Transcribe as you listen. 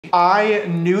I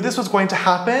knew this was going to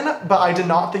happen, but I did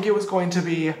not think it was going to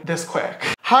be this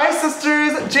quick. Hi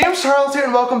sisters, James Charles here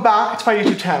and welcome back to my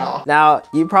YouTube channel. Now,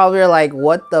 you probably are like,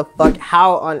 what the fuck?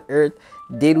 How on earth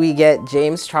did we get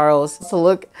James Charles to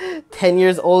look 10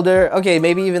 years older? Okay,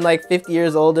 maybe even like 50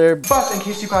 years older. But in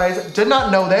case you guys did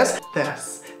not know this,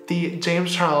 the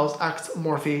James Charles X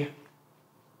Morphe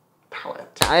palette.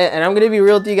 And I'm gonna be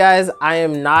real with you guys, I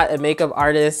am not a makeup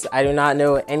artist. I do not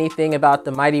know anything about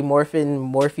the mighty morphin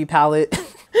Morphe palette.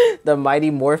 The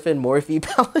mighty morphin Morphe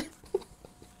palette.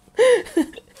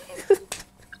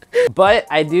 But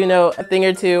I do know a thing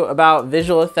or two about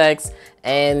visual effects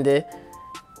and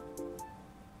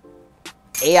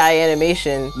AI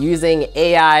animation, using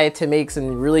AI to make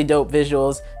some really dope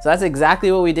visuals. So that's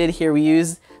exactly what we did here. We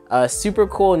used a super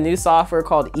cool new software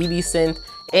called Ebsynth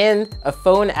and a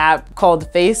phone app called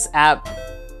FaceApp.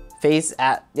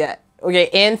 Yeah. Okay,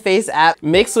 and FaceApp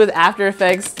mixed with After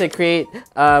Effects to create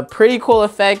a pretty cool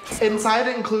effect. Inside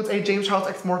it includes a James Charles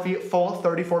X Morphe full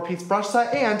 34-piece brush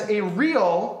set and a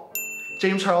real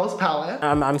James Charles palette.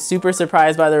 I'm super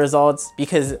surprised by the results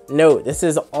because note, this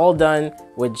is all done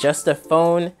with just a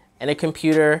phone and a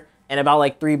computer and about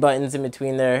like 3 buttons in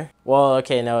between there. Well,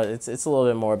 okay, no, it's a little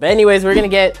bit more. But anyways, we're gonna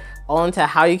get all into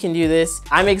how you can do this.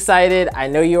 I'm excited, I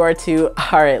know you are too.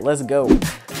 All right, let's go.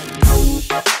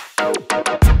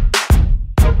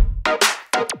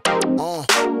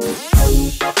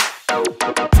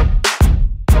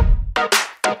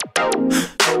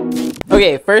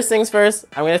 Okay, first things first,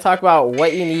 I'm gonna talk about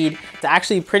what you need. It's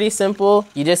actually pretty simple.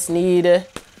 You just need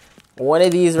one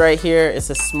of these right here. It's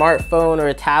a smartphone or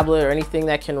a tablet or anything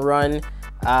that can run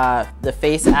the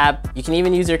FaceApp. You can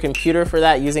even use your computer for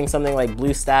that using something like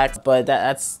BlueStacks, but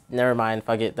that's never mind,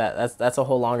 fuck it. That's a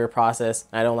whole longer process.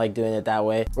 I don't like doing it that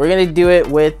way. We're gonna do it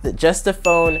with just a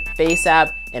phone,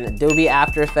 FaceApp, and Adobe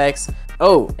After Effects.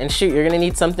 Oh, and shoot, you're gonna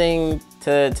need something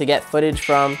to get footage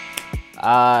from.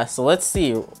 So let's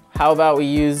see. How about we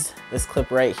use this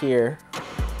clip right here?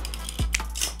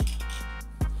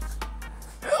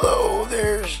 Hello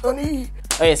there, Sonny.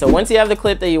 Okay, so once you have the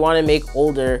clip that you want to make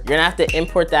older, you're gonna have to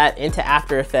import that into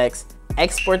After Effects,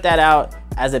 export that out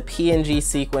as a PNG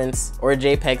sequence or a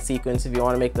JPEG sequence if you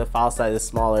want to make the file sizes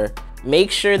smaller. Make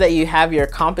sure that you have your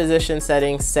composition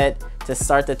settings set to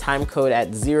start the time code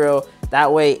at 0.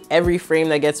 That way, every frame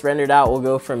that gets rendered out will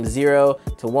go from 0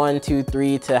 to 1, 2,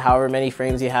 3 to however many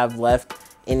frames you have left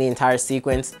in the entire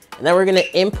sequence. And then we're gonna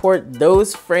import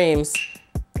those frames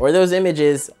or those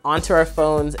images onto our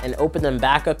phones and open them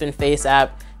back up in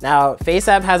FaceApp. Now,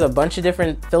 FaceApp has a bunch of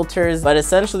different filters, but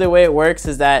essentially the way it works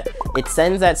is that it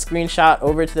sends that screenshot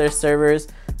over to their servers,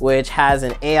 which has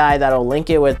an AI that'll link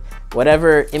it with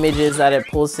whatever images that it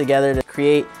pulls together to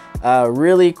create a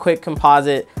really quick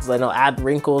composite. So it'll add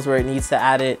wrinkles where it needs to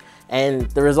add it. And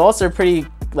the results are pretty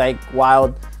like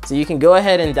wild. So you can go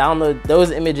ahead and download those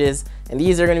images, and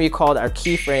these are gonna be called our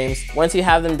keyframes. Once you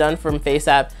have them done from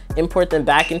FaceApp, import them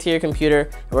back into your computer,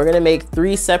 and we're gonna make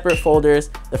 3 separate folders.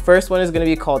 The first one is gonna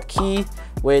be called key,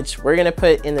 which we're gonna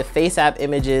put in the FaceApp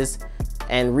images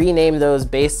and rename those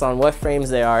based on what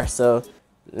frames they are. So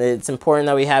it's important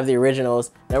that we have the originals.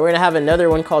 Then we're gonna have another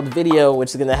one called video, which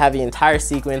is gonna have the entire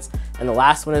sequence. And the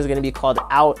last one is gonna be called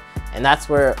out, and that's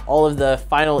where all of the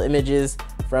final images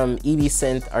from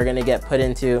Ebsynth are gonna get put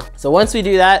into. So once we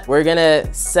do that, we're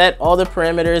gonna set all the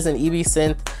parameters in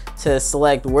Ebsynth to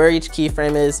select where each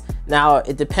keyframe is. Now,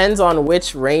 it depends on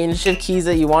which range of keys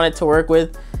that you want it to work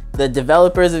with. The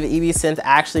developers of Ebsynth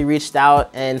actually reached out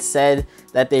and said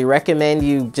that they recommend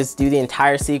you just do the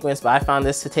entire sequence, but I found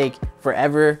this to take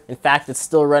forever. In fact, it's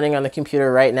still running on the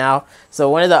computer right now. So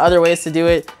one of the other ways to do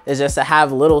it is just to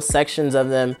have little sections of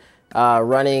them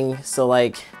running. So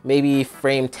like maybe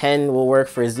frame 10 will work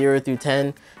for 0 through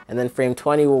 10, and then frame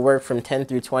 20 will work from 10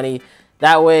 through 20.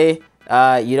 That way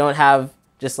you don't have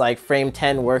just like frame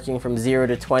 10 working from 0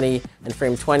 to 20 and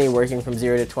frame 20 working from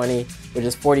 0 to 20, which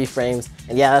is 40 frames.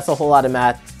 And yeah, that's a whole lot of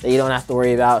math that you don't have to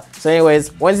worry about. So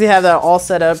anyways, once you have that all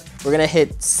set up, we're gonna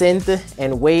hit synth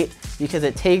and wait, because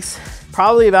it takes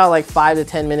probably about like 5 to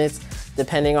 10 minutes,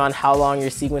 depending on how long your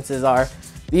sequences are.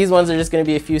 These ones are just gonna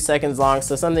be a few seconds long,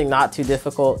 so something not too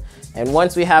difficult. And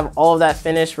once we have all of that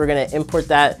finished, we're gonna import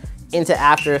that into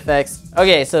After Effects.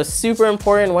 Okay, so super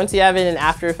important, once you have it in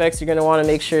After Effects, you're gonna wanna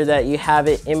make sure that you have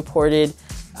it imported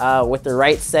with the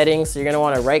right settings. So you're gonna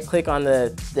wanna right click on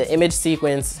the image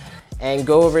sequence and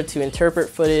go over to interpret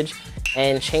footage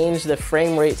and change the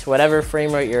frame rate to whatever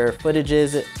frame rate your footage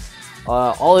is.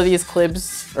 All of these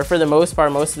clips, or for the most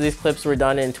part, most of these clips were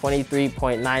done in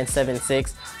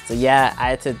 23.976. So yeah,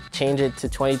 I had to change it to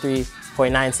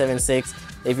 23.976.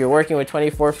 If you're working with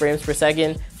 24 frames per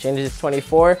second, change it to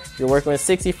 24. If you're working with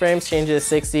 60 frames, change it to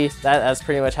 60. That's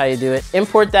pretty much how you do it.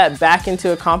 Import that back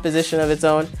into a composition of its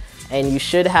own, and you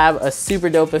should have a super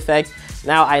dope effect.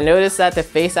 Now, I noticed that the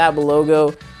FaceApp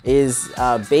logo is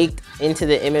baked into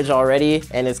the image already,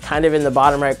 and it's kind of in the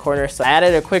bottom right corner. So I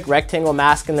added a quick rectangle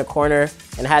mask in the corner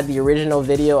and had the original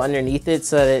video underneath it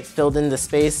so that it filled in the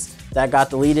space that got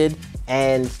deleted.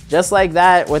 And just like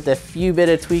that, with a few bit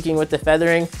of tweaking with the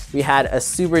feathering, we had a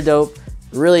super dope,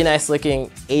 really nice looking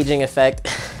aging effect.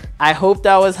 I hope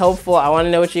that was helpful. I want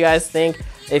to know what you guys think.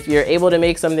 If you're able to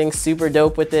make something super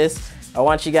dope with this, I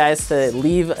want you guys to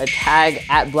leave a tag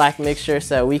at blackmixture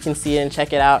so we can see it and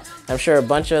check it out. I'm sure a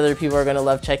bunch of other people are gonna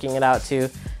love checking it out too.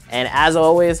 And as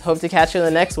always, hope to catch you in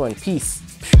the next one. Peace.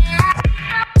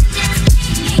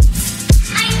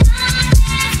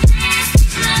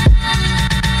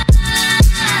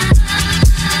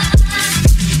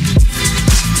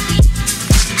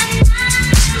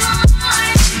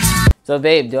 So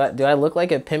babe, do I look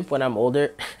like a pimp when I'm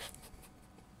older?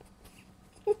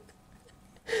 You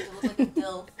look like a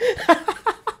dilf.